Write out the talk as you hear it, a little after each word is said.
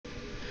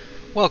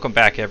Welcome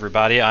back,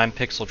 everybody. I'm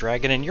Pixel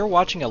Dragon, and you're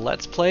watching a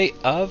Let's Play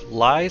of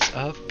Lies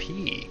of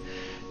P.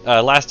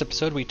 Last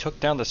episode, we took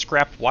down the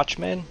scrapped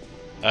watchman,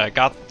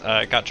 got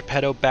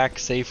Geppetto back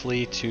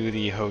safely to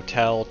the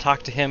hotel,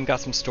 talked to him, got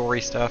some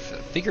story stuff,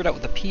 figured out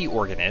what the P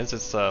organ is.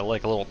 It's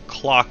like a little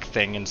clock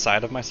thing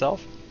inside of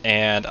myself,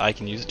 and I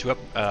can use it to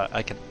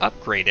I can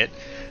upgrade it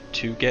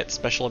to get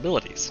special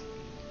abilities.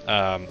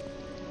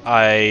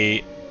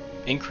 I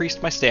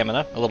increased my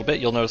stamina a little bit.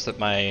 You'll notice that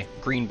my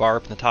green bar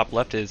up in the top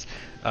left is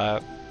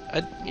a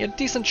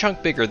decent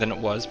chunk bigger than it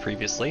was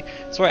previously.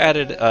 So I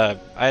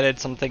added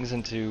some things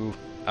into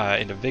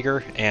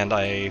vigor, and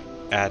I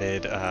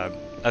added I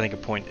think a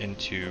point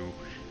into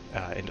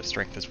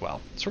strength as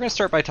well. So we're gonna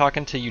start by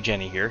talking to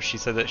Eugenie here. She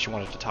said that she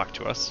wanted to talk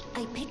to us.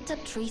 I picked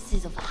up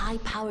traces of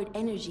high-powered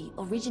energy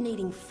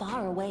originating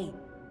far away.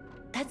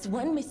 That's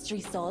one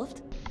mystery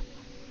solved.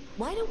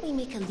 Why don't we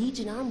make a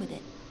Legion arm with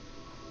it?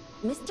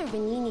 Mr.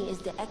 Vanini is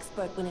the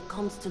expert when it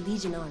comes to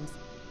Legion arms,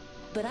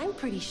 but I'm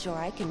pretty sure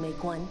I can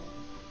make one.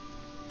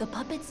 The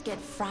puppets get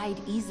fried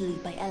easily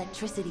by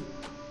electricity.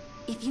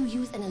 If you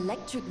use an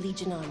electric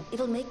Legion arm,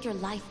 it'll make your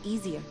life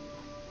easier.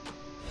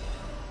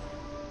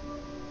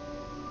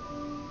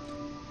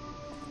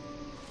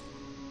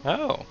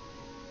 Oh.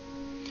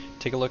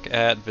 Take a look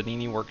at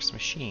Vanini Works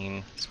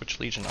machine. Switch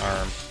Legion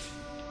arm.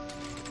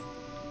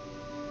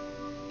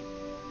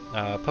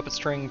 Puppet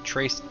string,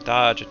 trace,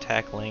 dodge,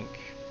 attack, link.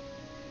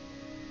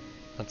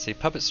 Let's see,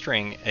 puppet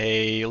string.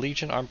 A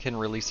Legion arm can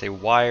release a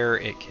wire.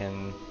 It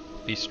can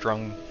be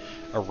strung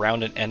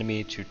around an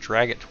enemy to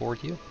drag it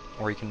toward you,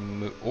 or you can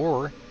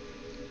move,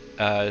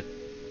 to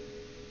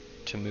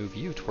move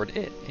you toward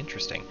it.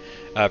 Interesting.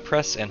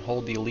 Press and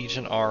hold the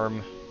Legion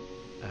arm.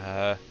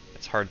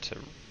 It's hard to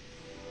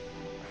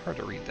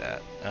read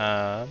that.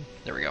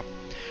 There we go.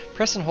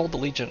 Press and hold the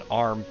Legion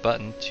arm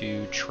button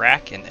to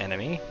track an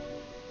enemy.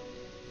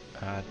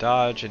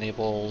 Dodge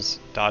enables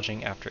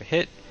dodging after a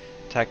hit.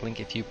 Attack link,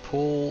 if you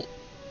pull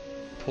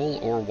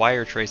or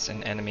wire trace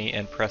an enemy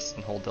and press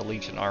and hold the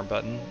Legion arm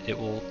button, it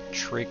will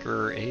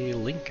trigger a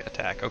link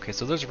attack. Okay,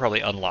 so those are probably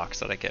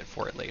unlocks that I get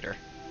for it later.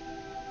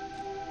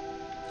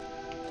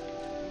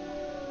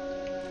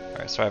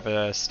 Alright, so I have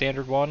a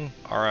standard one,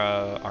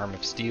 arm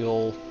of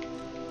steel,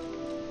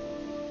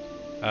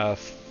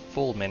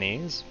 full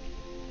minis,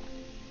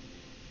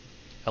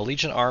 a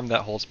Legion arm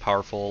that holds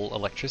powerful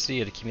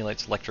electricity. It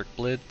accumulates electric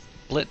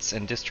blitz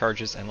and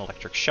discharges an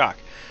electric shock.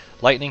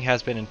 Lightning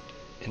has been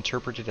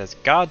interpreted as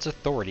God's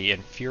authority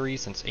and fury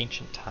since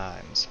ancient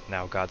times.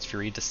 Now God's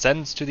fury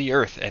descends to the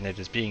earth, and it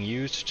is being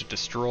used to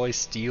destroy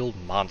steel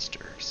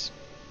monsters.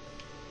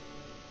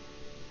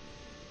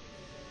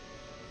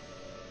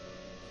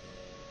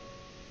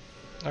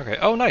 Okay,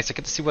 oh nice, I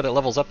get to see what it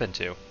levels up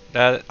into.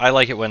 I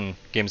like it when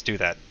games do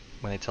that,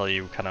 when they tell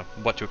you kind of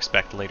what to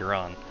expect later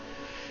on.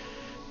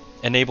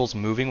 Enables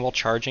moving while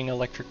charging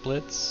electric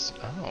blitz.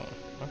 Oh,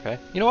 okay.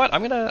 You know what?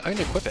 I'm gonna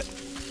equip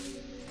it.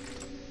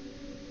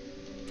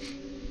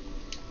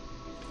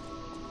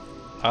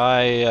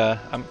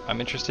 I'm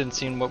interested in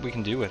seeing what we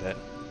can do with it.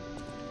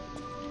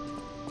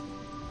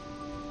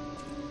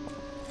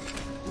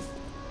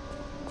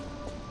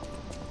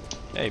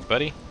 Hey,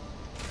 buddy.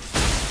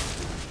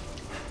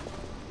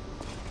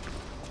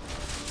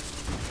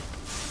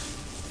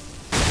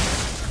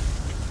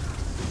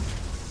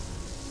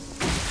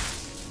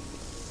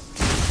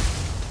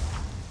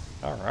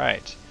 All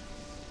right.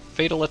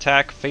 Fatal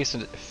attack, face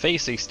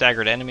a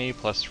staggered enemy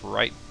plus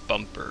right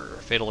bumper.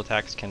 Fatal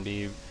attacks can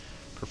be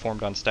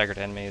performed on staggered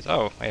enemies.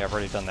 Oh, yeah, I've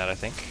already done that, I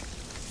think.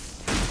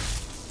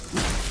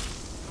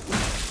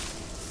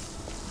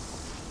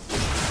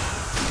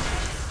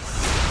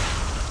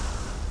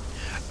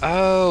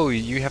 Oh,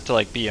 you have to,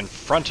 like, be in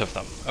front of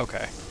them.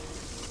 Okay.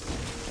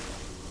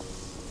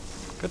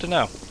 Good to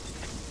know.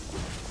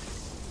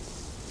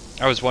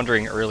 I was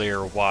wondering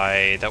earlier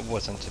why that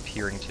wasn't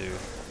appearing to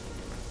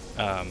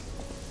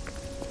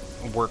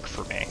work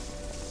for me.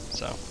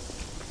 So.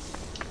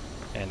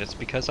 And it's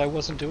because I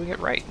wasn't doing it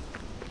right.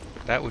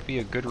 That would be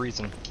a good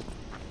reason.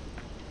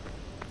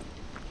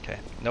 Okay,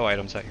 no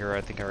items out here. I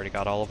think I already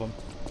got all of them.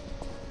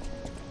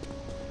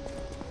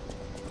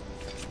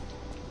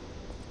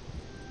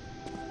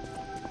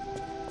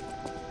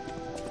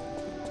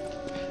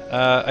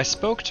 I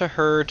spoke to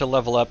her to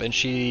level up, and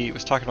she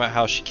was talking about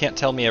how she can't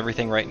tell me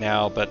everything right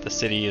now, but the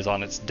city is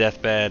on its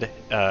deathbed.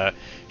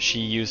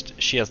 She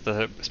has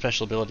the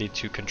special ability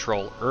to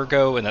control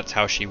Ergo, and that's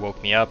how she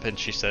woke me up, and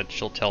she said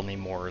she'll tell me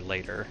more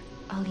later.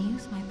 I'll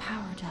use my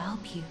power to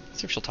help you.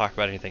 Let's see if she'll talk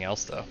about anything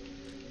else, though.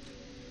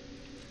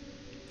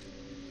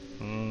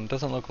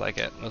 Doesn't look like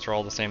it. Those are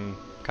all the same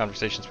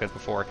conversations we had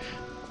before.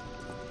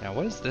 Now,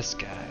 what is this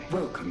guy?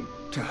 Welcome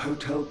to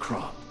Hotel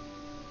Krat.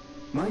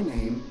 My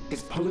name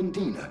is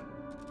Polendina,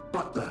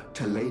 butler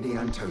to Lady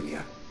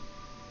Antonia.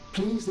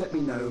 Please let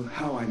me know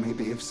how I may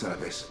be of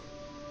service.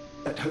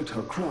 At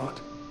Hotel Krat,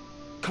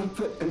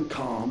 comfort and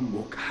calm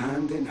walk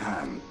hand in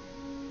hand.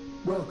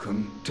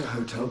 Welcome to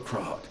Hotel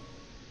Krat.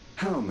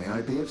 How may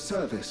I be of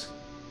service?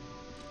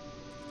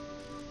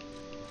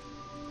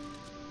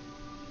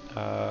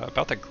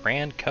 About the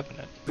Grand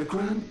Covenant. The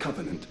Grand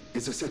Covenant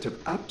is a set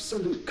of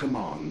absolute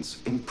commands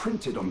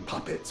imprinted on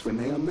puppets when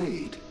they are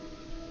made.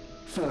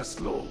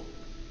 First law.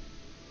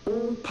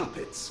 All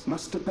puppets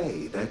must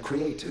obey their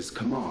creator's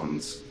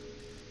commands.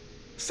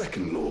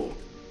 Second law.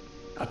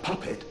 A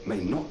puppet may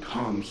not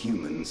harm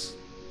humans.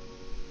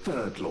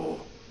 Third law.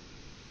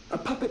 A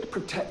puppet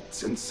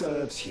protects and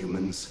serves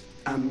humans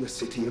and the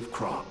city of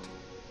Krat.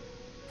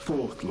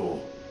 Fourth law.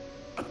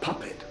 A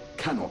puppet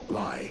cannot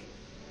lie.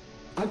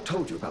 I've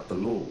told you about the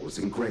laws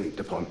engraved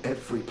upon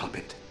every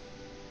puppet.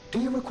 Do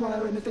you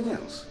require anything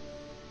else?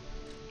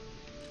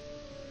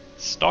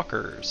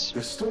 Stalkers.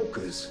 The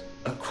Stalkers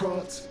are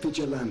Krat's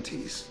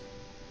vigilantes.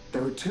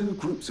 There are two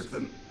groups of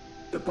them,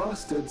 the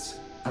Bastards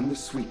and the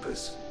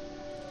Sweepers.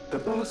 The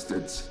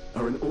Bastards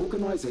are an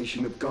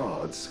organization of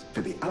guards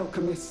for the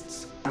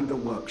alchemists and the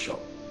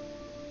workshop.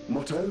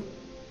 Motto,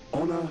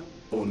 honor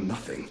or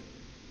nothing.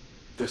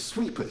 The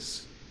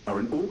Sweepers are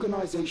an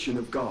organization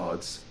of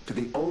guards for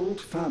the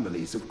old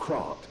families of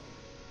Krat.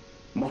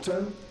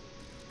 Motto,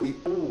 we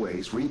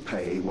always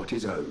repay what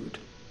is owed.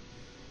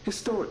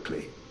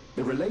 Historically,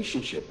 the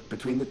relationship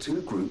between the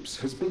two groups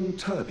has been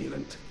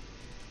turbulent,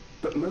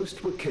 but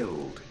most were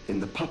killed in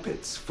the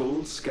puppets'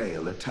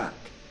 full-scale attack.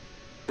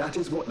 That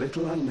is what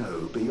little I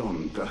know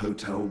beyond the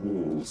hotel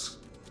walls.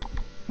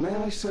 May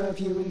I serve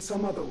you in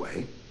some other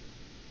way?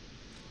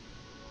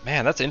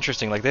 Man, that's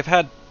interesting. Like,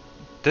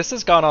 this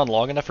has gone on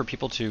long enough for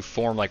people to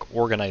form like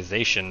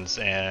organizations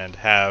and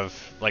have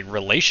like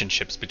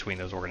relationships between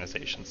those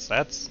organizations.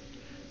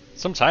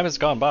 Some time has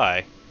gone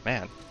by.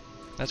 Man,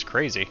 that's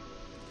crazy.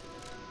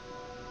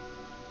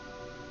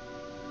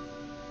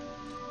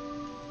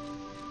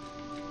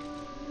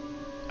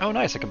 Oh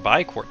nice, I can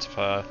buy quartz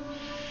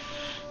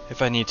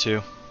if I need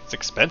to. It's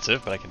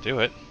expensive, but I can do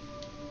it.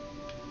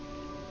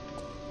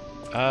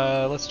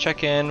 Let's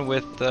check in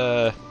with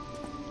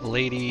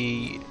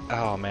Lady...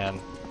 oh man.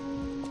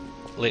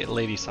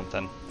 Lady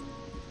something.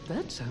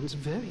 That sounds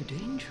very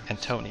dangerous.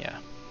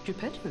 Antonia.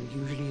 Geppetto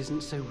usually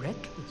isn't so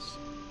reckless.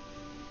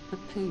 The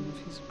pain of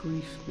his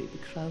grief may be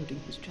clouding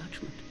his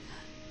judgment.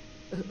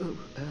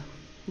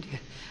 Dear,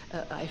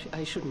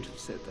 I shouldn't have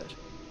said that.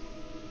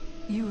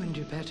 You and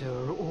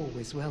Geppetto are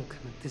always welcome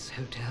at this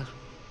hotel.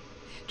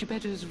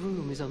 Geppetto's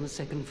room is on the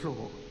second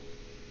floor.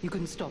 You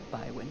can stop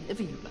by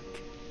whenever you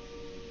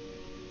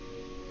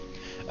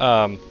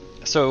like.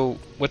 So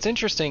what's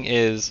interesting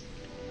is,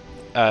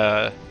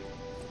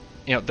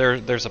 you know,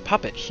 there's a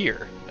puppet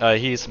here.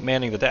 He's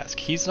manning the desk.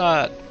 He's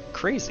not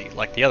crazy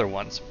like the other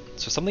ones.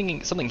 So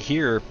something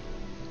here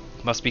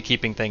must be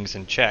keeping things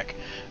in check.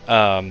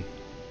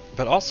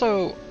 But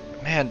also,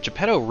 man,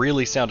 Geppetto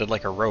really sounded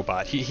like a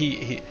robot.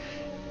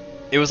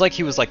 It was like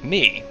he was like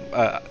me,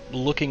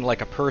 looking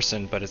like a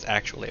person, but is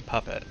actually a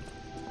puppet.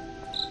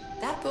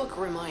 That book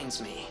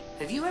reminds me.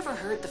 Have you ever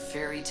heard the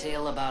fairy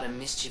tale about a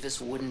mischievous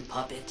wooden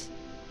puppet?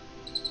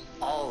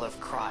 All of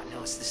Krat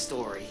knows the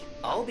story,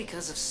 all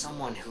because of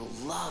someone who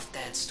loved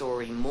that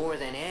story more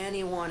than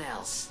anyone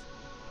else.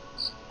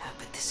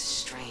 But this is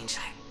strange.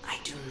 I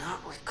do not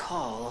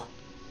recall.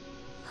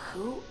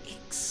 Who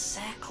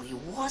exactly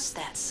was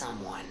that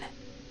someone?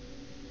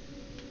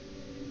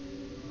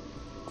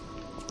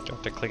 Do you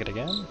have to click it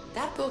again?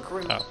 That book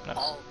reminds me. Oh,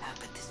 no.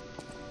 But this...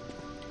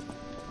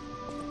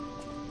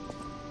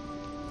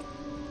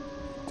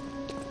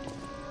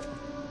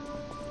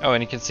 Oh,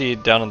 and you can see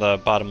down on the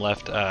bottom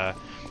left, I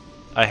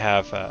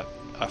have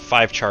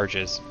 5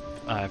 charges.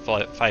 I have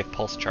 5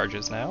 pulse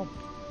charges now.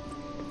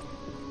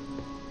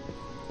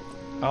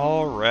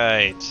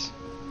 Alright.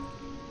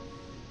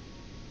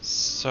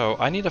 So,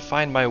 I need to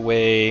find my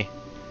way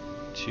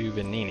to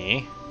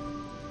Venini.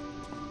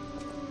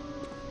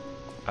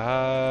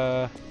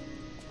 I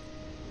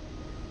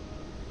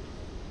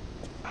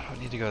don't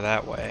need to go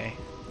that way.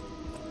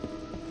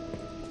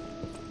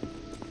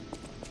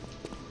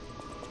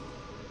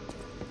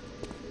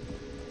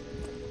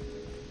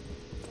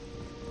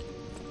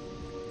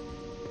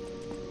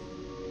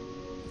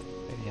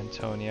 Lady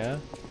Antonia.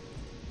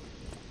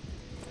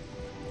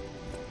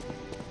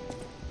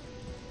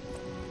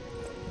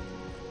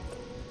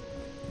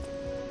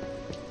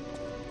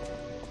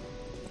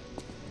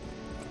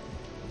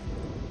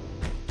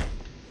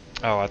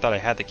 Oh, I thought I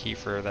had the key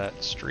for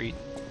that street.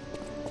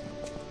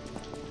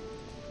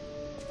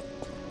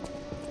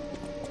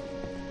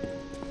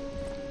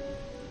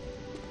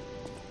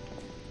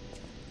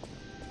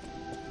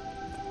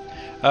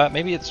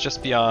 Maybe it's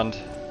just beyond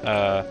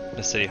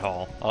the city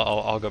hall.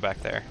 I'll go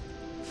back there.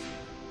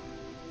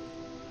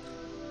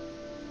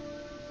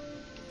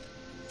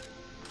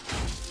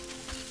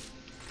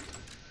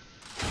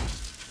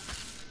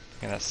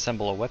 Gonna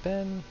assemble a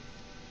weapon.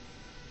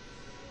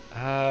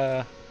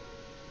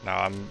 No,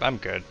 I'm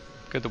good.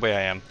 Good the way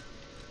I am.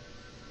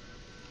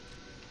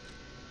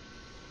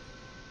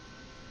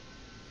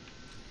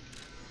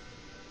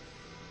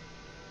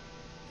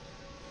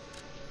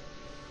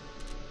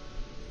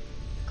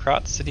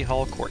 Krat City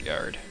Hall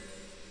Courtyard.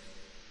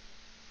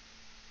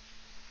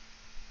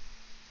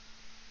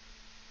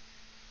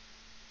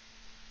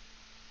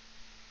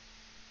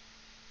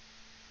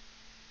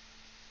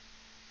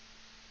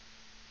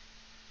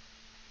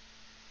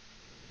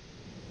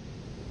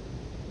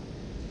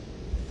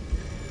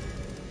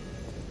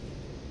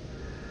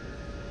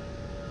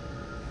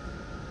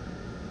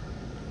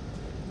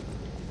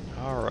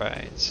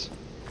 Alright.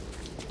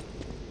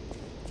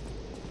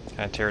 Can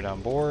I tear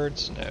down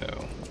boards?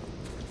 No.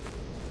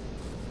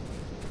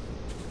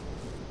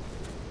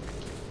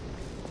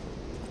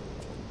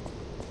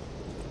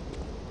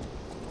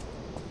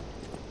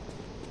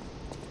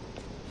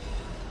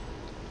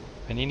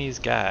 Panini's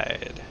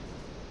Guide.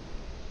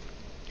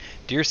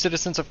 Dear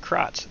citizens of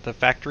Krat, the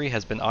factory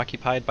has been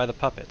occupied by the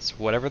puppets.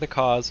 Whatever the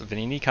cause,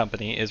 Vanini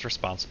Company is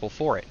responsible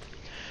for it.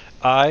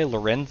 I,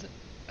 Lorenzini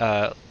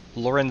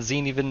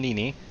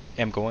Vanini,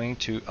 am going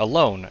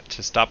alone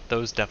to stop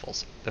those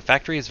devils. The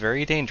factory is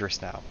very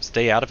dangerous now.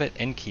 Stay out of it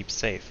and keep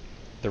safe.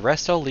 The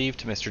rest I'll leave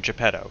to Mr.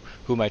 Geppetto,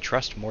 whom I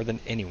trust more than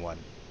anyone.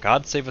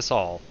 God save us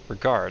all.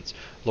 Regards,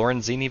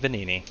 Lorenzini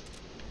Vanini.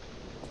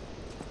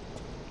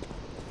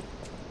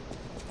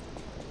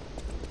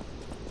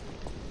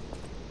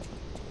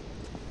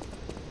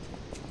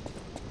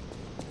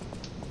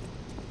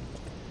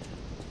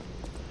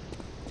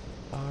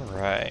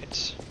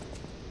 Alright.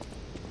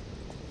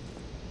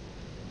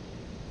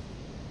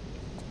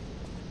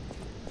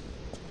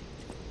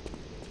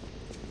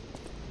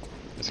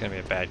 There's gonna be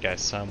a bad guy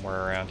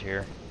somewhere around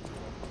here.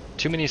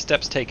 Too many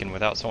steps taken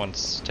without someone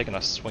taking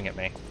a swing at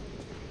me.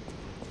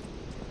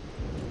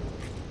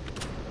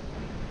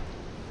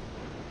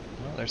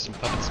 Well, there's some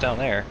puppets down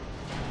there.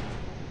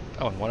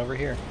 Oh, and one over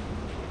here.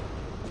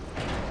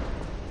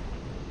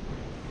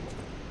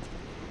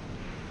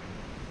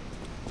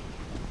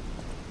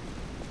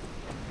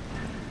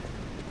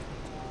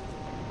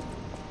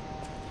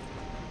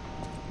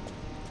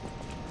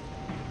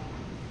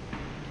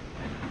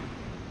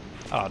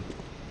 Odd.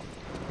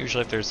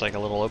 Usually if there's like a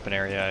little open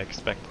area, I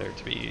expect there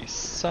to be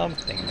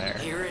something there.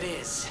 Here it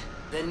is.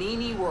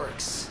 Vanini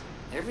Works.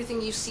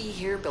 Everything you see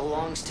here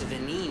belongs to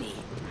Vanini,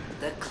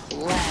 the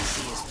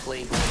classiest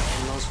playboy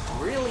and most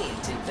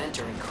brilliant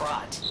inventor in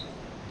Krat.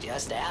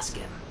 Just ask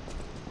him.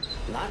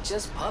 Not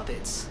just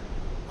puppets.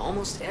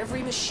 Almost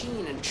every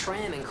machine and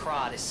tram in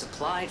Krat is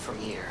supplied from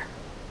here.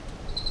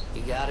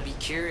 You gotta be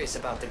curious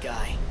about the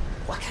guy.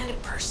 What kind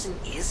of person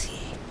is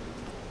he?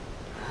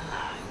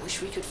 I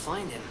wish we could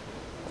find him.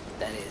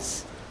 That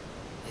is,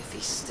 if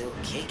he's still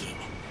kicking.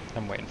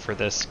 I'm waiting for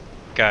this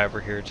guy over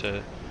here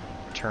to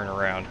turn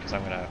around because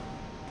I'm gonna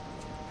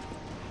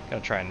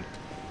try and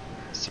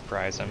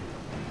surprise him.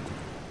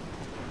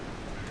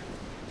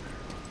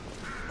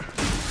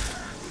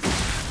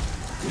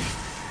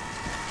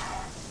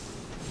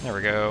 There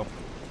we go.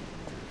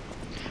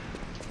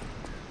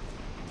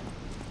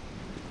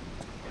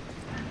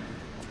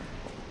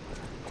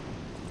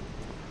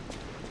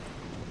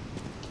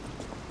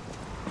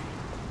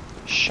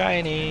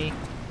 Shiny.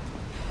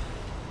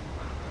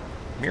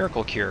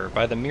 Miracle cure.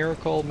 Buy the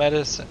miracle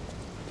medicine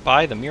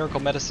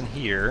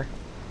here.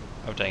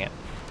 Oh dang it.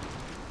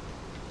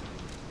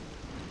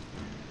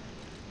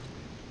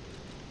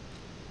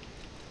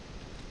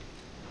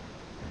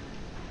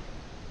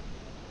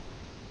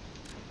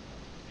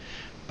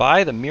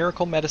 Buy the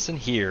miracle medicine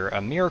here.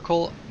 The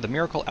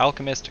miracle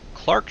alchemist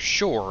Clark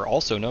Shore,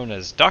 also known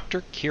as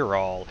Dr.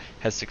 Cure-All,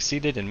 has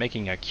succeeded in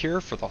making a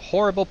cure for the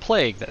horrible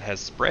plague that has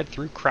spread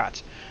through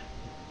Krat.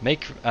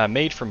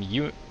 Made from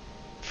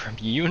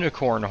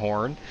unicorn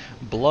horn,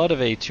 blood of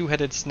a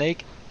two-headed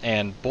snake,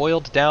 and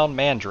boiled down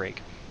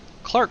mandrake.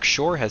 Clark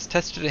Shore has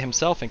tested it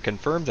himself and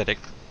confirmed that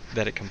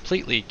it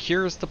completely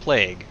cures the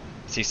plague.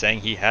 Is he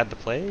saying he had the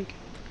plague?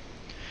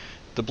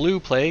 The blue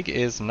plague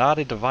is not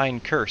a divine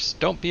curse.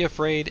 Don't be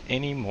afraid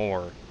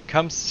anymore.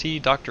 Come see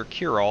Dr.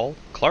 Cure-All,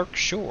 Clark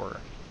Shore.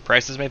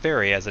 Prices may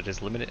vary as it is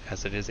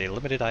a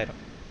limited item.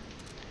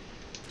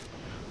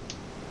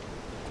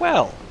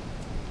 Well,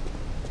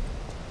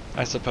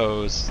 I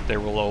suppose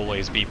there will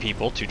always be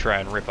people to try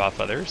and rip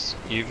off others,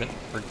 even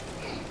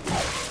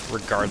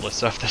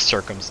regardless of the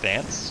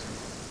circumstance.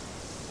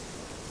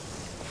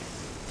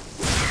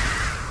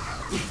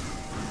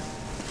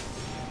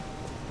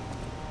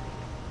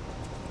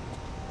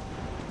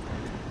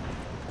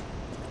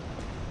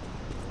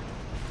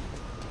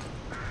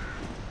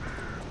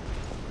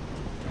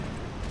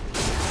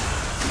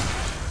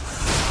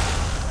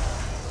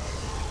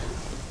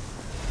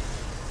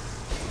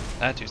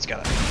 That dude's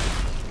got a...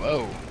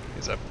 Whoa,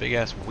 he's a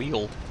big-ass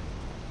wheel.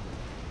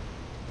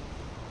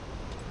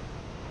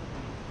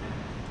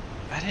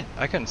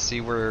 I couldn't see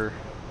where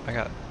I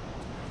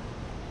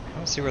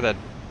don't see where that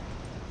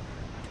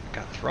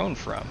got thrown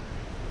from.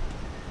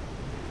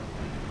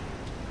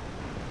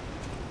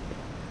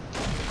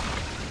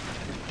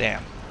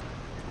 Damn.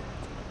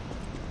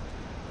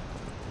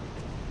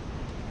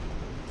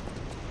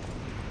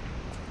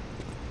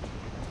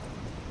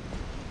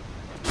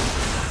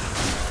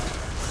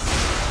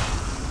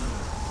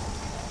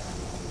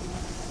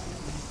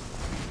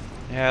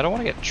 Yeah, I don't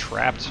want to get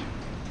trapped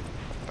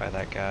by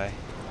that guy.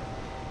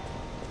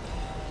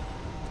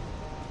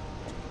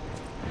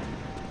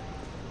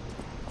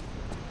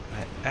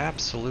 I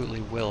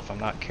absolutely will if I'm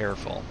not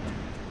careful.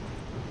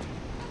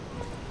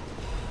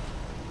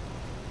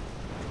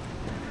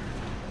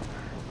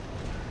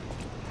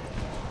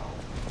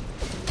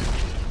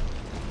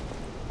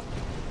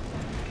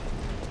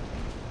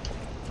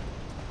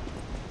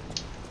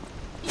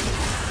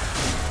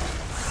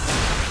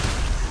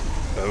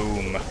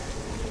 Boom.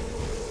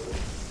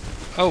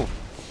 Oh.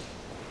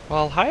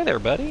 Well, hi there,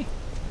 buddy.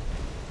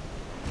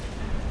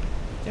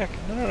 Yeah,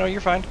 no,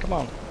 you're fine. Come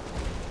on.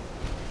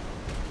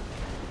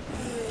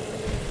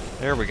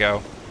 There we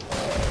go.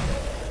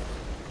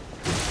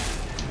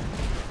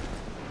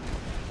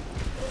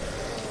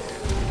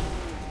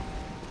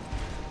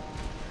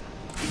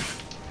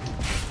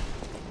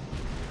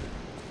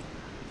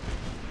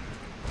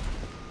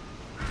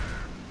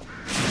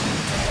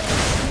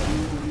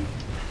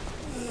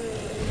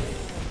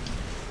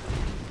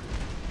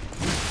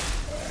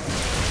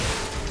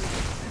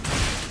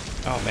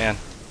 Oh, man.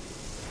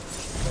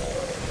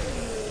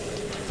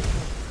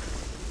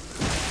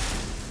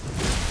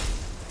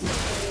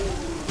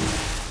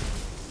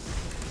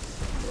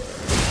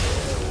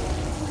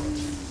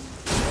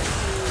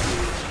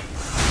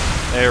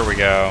 There we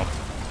go.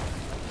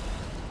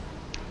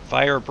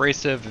 Fire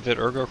Abrasive, Vivid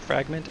Ergo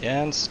Fragment,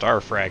 and Star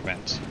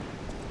Fragment.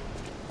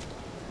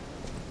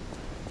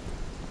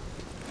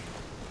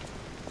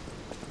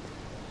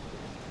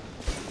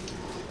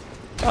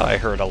 Oh, I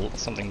heard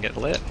something get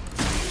lit.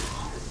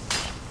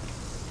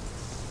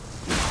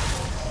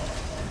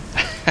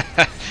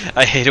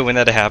 I hate it when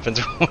that happens.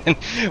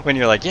 when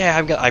you're like, yeah,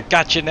 I've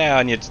got you now,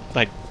 and you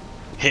like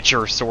hit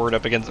your sword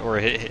up against, or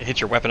hit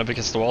your weapon up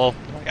against the wall.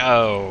 You're like,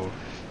 oh,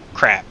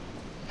 crap.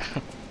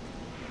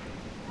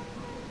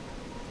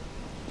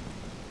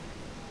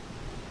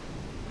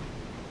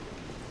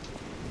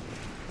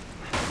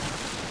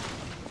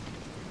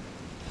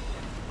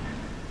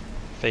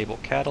 Fable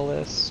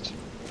Catalyst.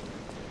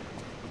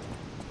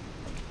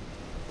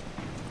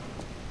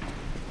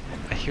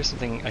 I hear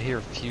something. I hear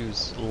a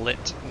fuse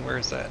lit. Where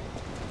is that?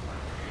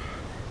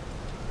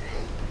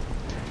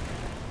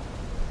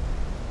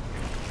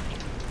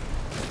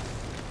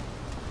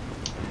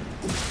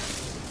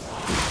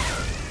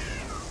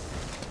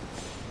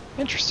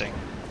 Interesting.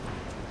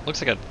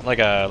 Looks like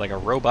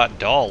a robot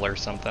doll or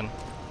something.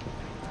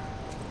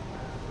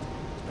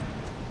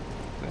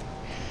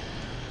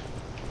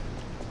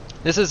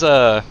 This is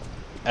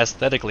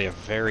aesthetically a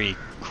very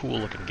cool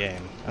looking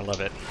game. I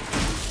love it.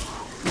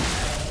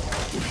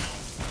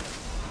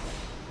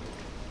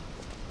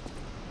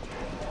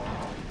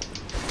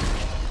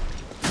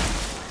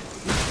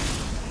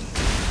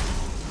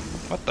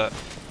 What the?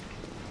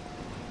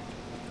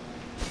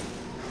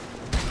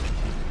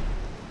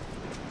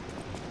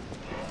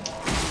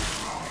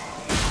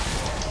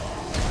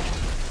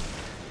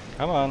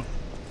 Come on.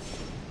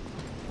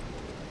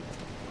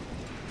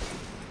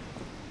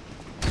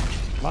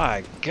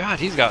 My God,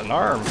 he's got an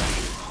arm. I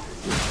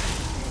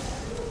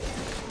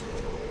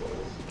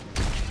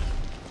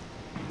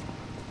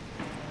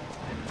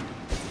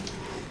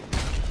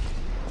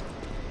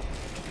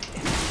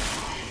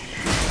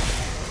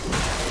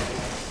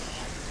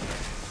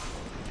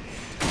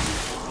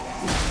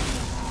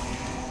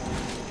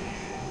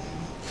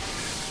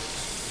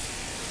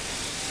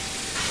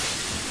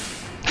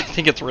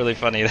think it's really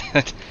funny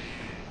that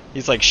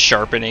he's like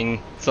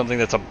sharpening something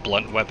that's a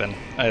blunt weapon.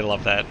 I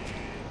love that.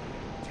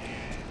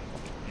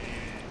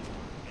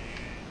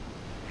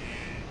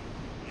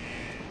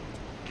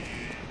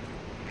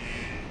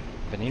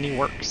 Panini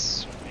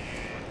works.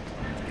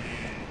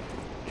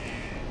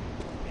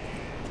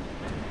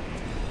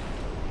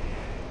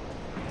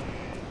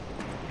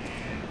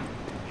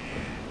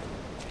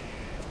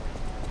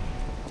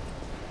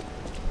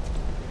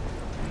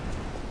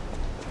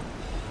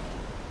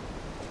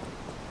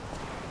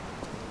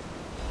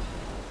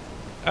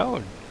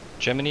 Oh,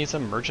 Gemini's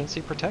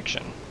emergency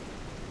protection.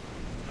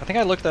 I think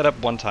I looked that up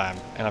one time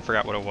and I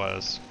forgot what it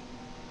was.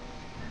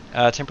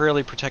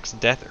 Temporarily protects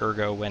death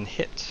ergo when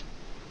hit.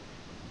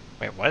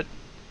 Wait, what?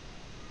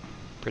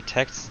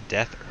 Protects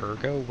death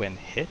ergo when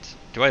hit?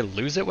 Do I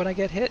lose it when I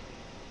get hit?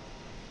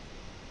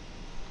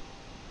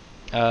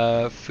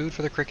 Food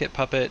for the cricket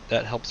puppet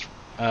that helps,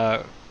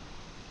 that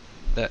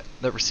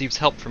receives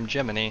help from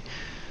Gemini.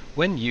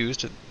 When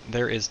used,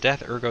 there is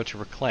death ergo to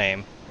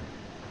reclaim.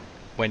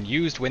 When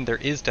used, when there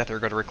is death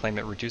ergo to reclaim,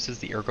 it reduces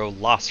the ergo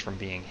loss from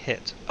being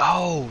hit.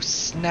 Oh,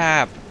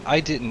 snap! I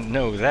didn't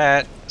know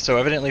that. So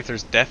evidently if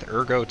there's death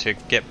ergo to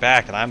get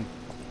back and I'm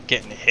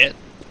getting hit,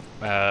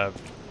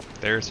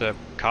 there's a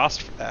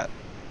cost for that.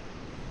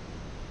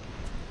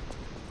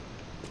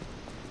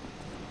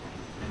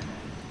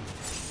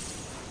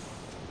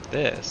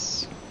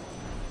 This.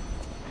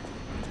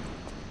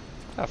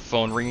 A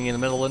phone ringing in the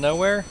middle of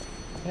nowhere?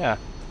 Yeah,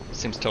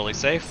 seems totally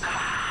safe.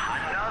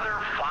 Another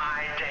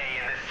fine day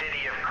in the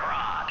city of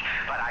Krat,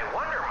 but I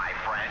wonder, my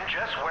friend,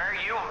 just where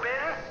you've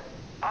been?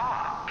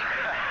 Oh.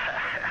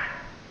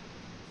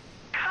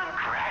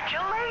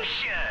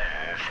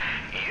 Congratulations!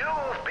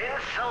 You've been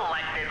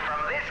selected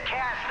from this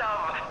cast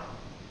of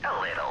a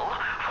little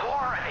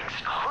for an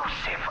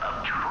exclusive,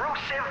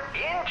 obtrusive,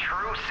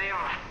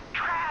 intrusive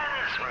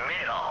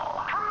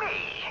transmittal from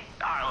me,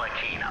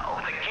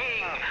 Arlecchino, the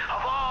king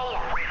of all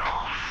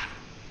riddles.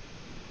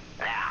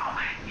 Now,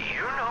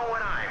 you know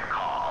what I'm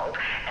called,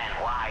 and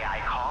why I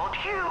called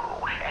you,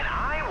 and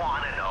I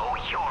want to know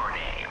your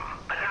name,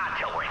 but not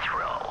till we're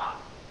through.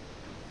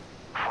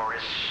 For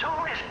as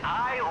soon as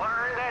I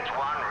learn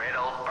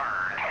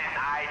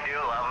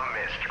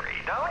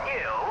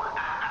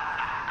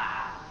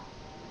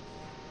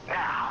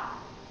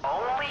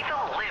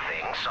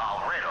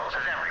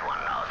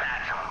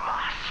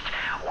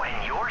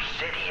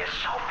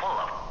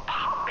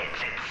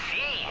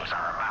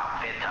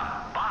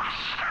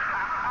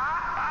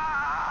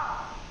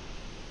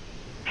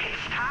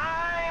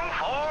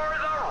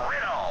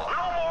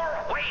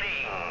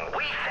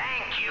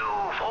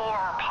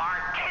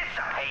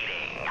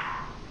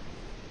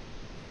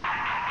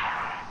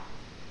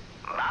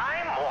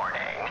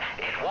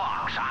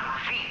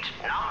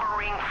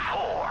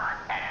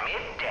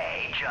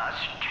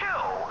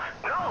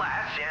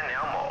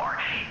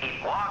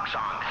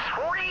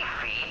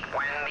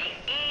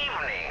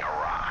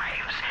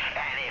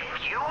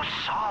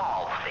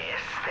solve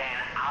this, then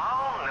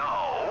I'll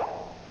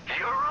know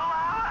you're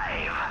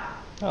alive.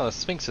 Oh, the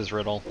Sphinx's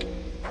riddle.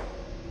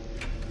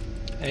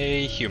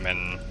 A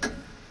human.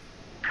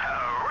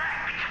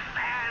 Correct.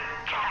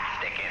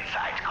 Fantastic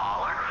insights,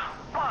 caller.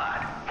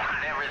 But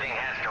not everything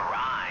has to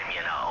rhyme,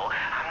 you know.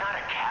 I'm not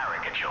a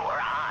caricature.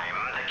 I'm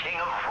the king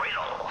of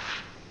riddles.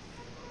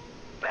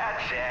 That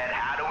said,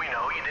 how do we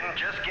know you didn't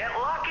just get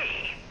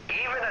lucky?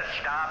 Even a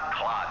stop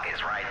clock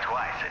is right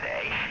twice a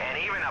day, and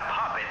even a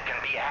puppet can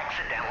be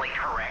accidentally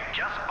correct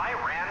just by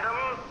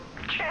random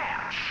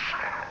chance.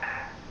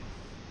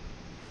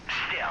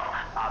 Still,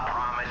 a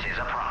promise is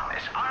a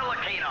promise.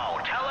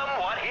 Arlecchino, tell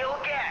him what he'll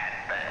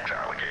get. Thanks,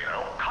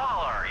 Arlecchino.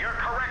 Caller, your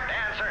correct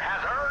answer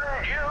has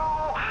earned you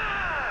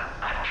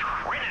a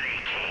Trinity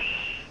key.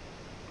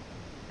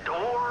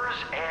 Doors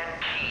and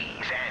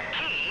keys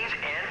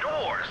and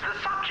doors, the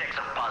subjects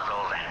of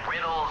puzzles and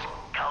riddles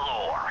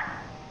galore.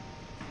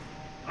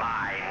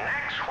 My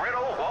next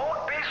riddle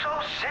won't be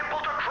so simple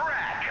to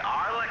crack.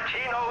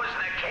 Arlecchino's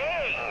the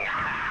king.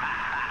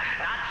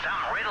 Not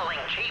some riddling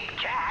cheap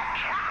jack.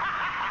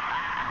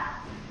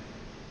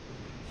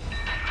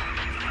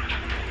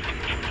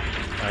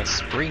 My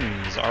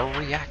springs are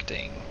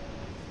reacting.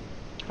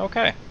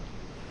 Okay.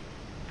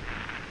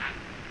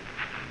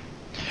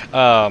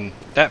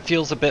 That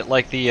feels a bit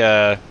like the,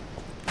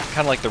 kind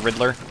of like the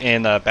Riddler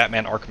in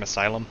Batman Arkham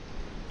Asylum.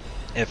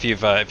 If you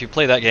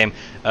play that game,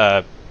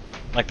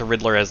 like the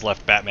Riddler has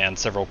left Batman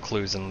several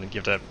clues, and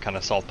you have to kind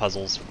of solve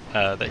puzzles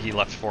that he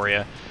left for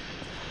you.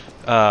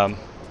 And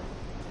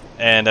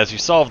as you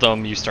solve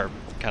them, you start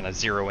kind of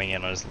zeroing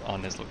in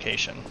on his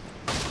location.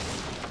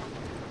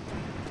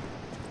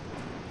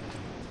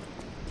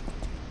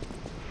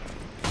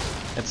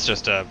 It's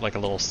just like a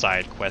little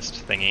side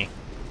quest thingy.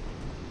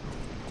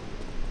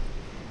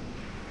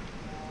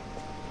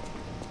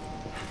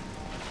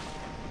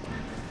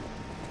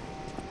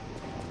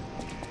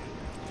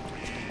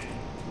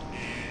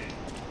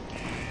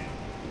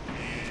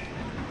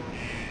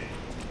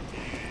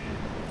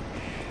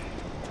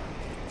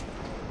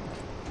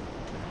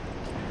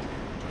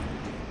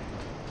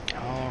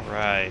 All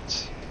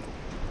right.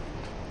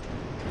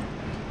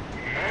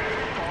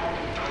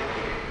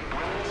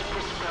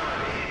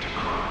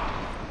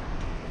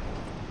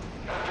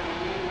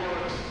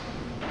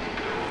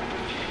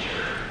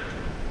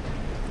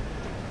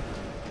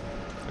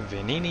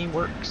 Vanini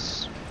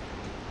works.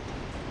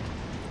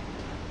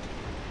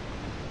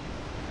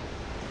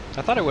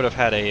 I thought I would have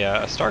had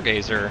a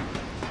Stargazer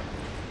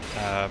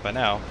by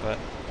now, but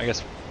I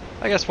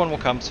guess one will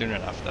come soon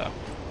enough, though.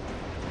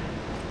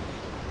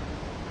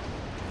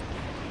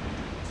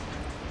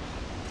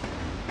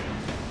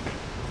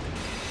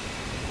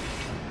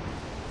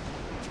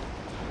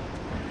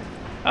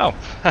 Oh,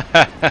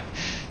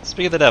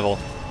 speak of the devil.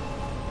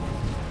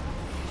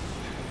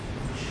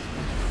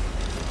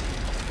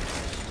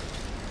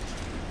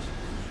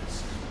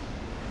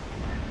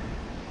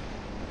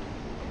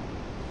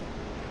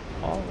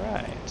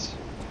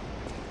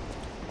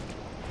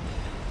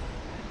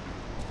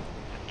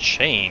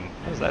 Chain?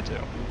 What does that do?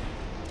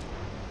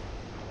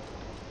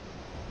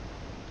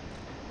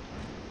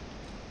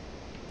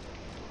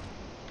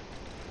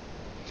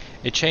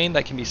 A chain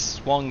that can be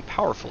swung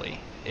powerfully.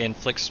 It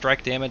inflicts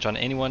strike damage on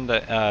anyone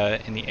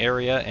that, in the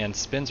area and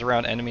spins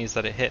around enemies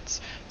that it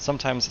hits.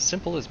 Sometimes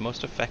simple is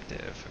most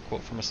effective. A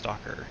quote from a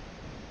stalker.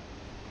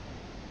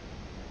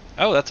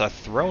 Oh, that's a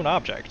thrown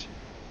object.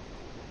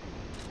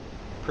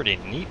 Pretty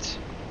neat.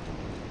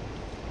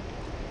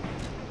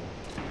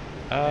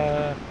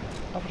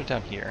 I'll put it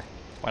down here.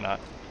 Why not?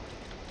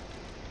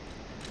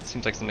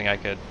 Seems like something I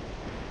could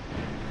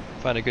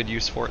find a good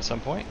use for at some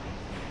point.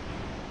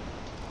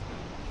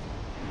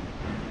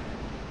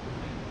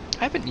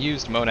 I haven't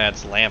used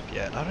Monad's lamp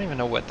yet. I don't even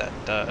know what that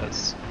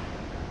does.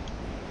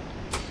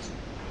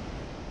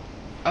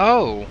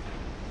 Oh!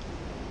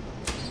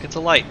 It's a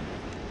light.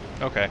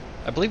 Okay.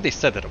 I believe they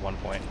said that at one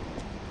point.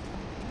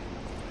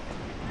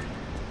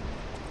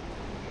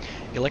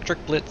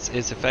 Electric Blitz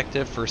is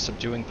effective for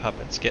subduing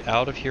puppets. Get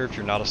out of here if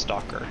you're not a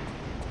stalker.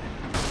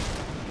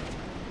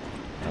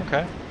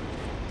 Okay.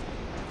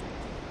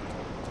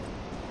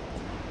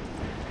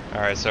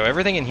 Alright, so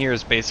everything in here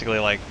is basically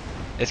like...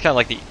 It's kind of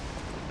like the...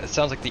 It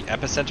sounds like the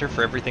epicenter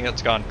for everything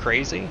that's gone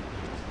crazy.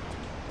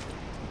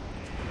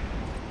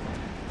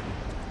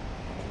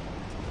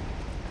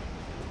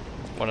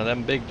 One of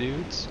them big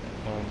dudes.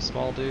 One of them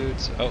small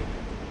dudes. Oh,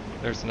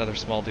 there's another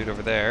small dude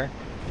over there.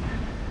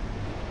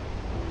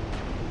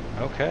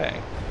 Okay.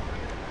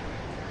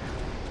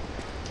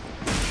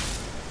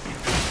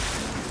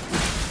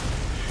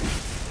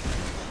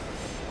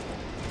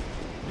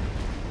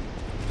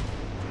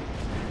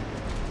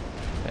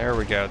 There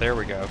we go, there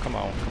we go. Come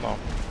on, come on.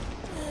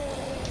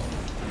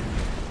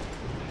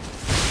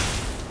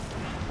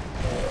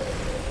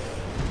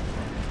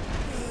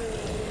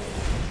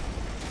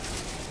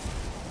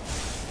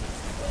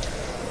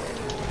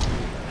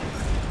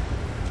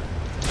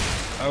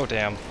 Oh,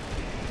 damn.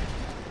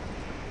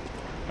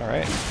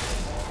 Alright.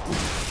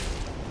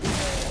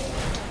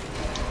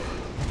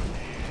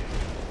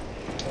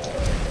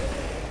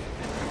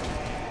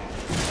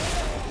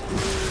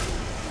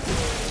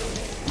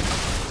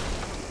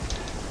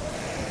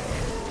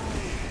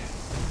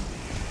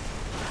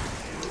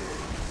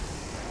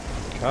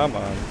 Come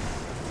on.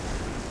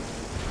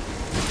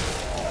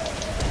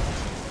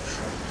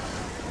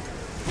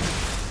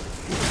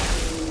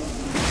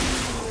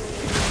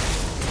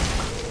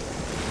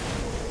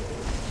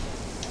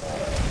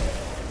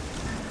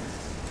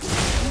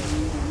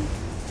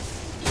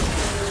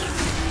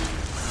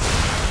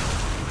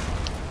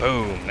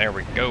 Boom, there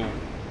we go.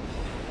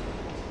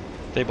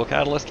 Stable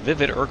Catalyst,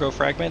 Vivid Ergo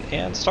Fragment,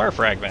 and Star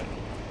Fragment.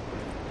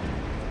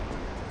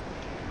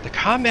 The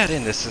combat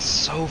in this is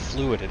so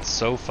fluid, it's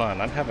so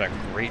fun. I'm having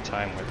a great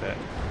time with it.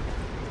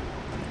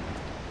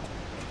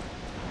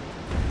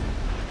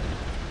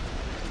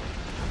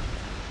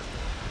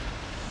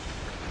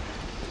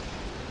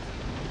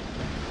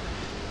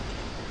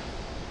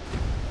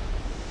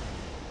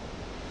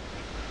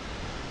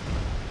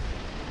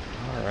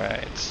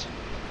 Alright.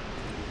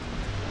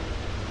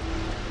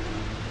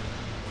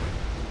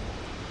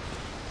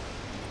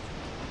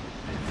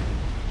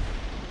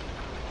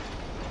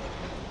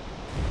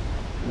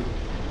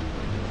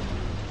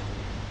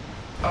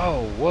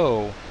 Oh,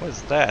 whoa, what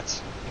is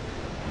that?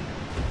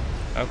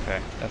 Okay,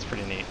 that's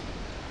pretty neat.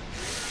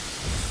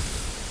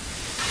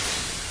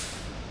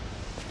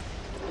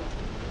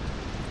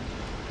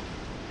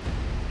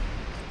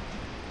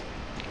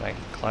 Can I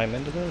climb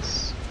into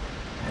this?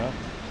 No?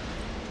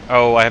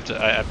 Oh, I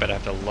bet I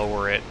have to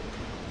lower it.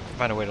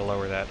 Find a way to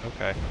lower that,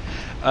 okay.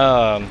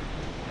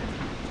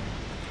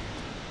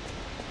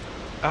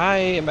 I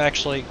am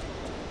actually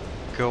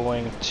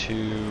going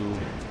to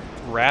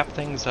wrap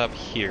things up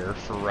here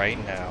for right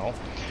now.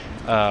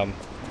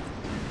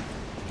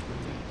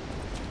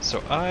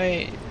 So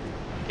I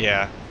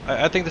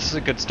think this is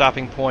a good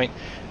stopping point.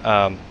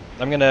 I'm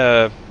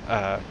gonna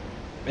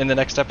in the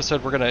next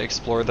episode we're gonna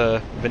explore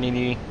the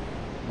Vanini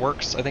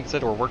Works, I think it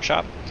said, or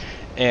workshop,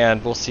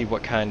 and we'll see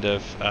what kind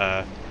of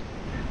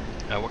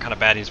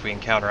baddies we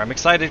encounter. I'm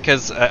excited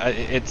because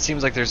it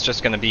seems like there's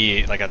just gonna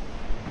be like a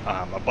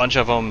bunch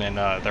of them, and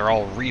they're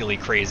all really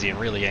crazy and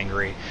really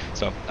angry.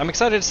 So I'm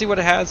excited to see what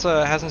it has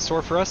in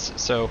store for us.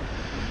 So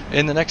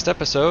in the next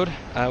episode,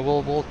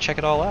 we'll check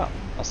it all out.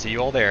 I'll see you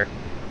all there.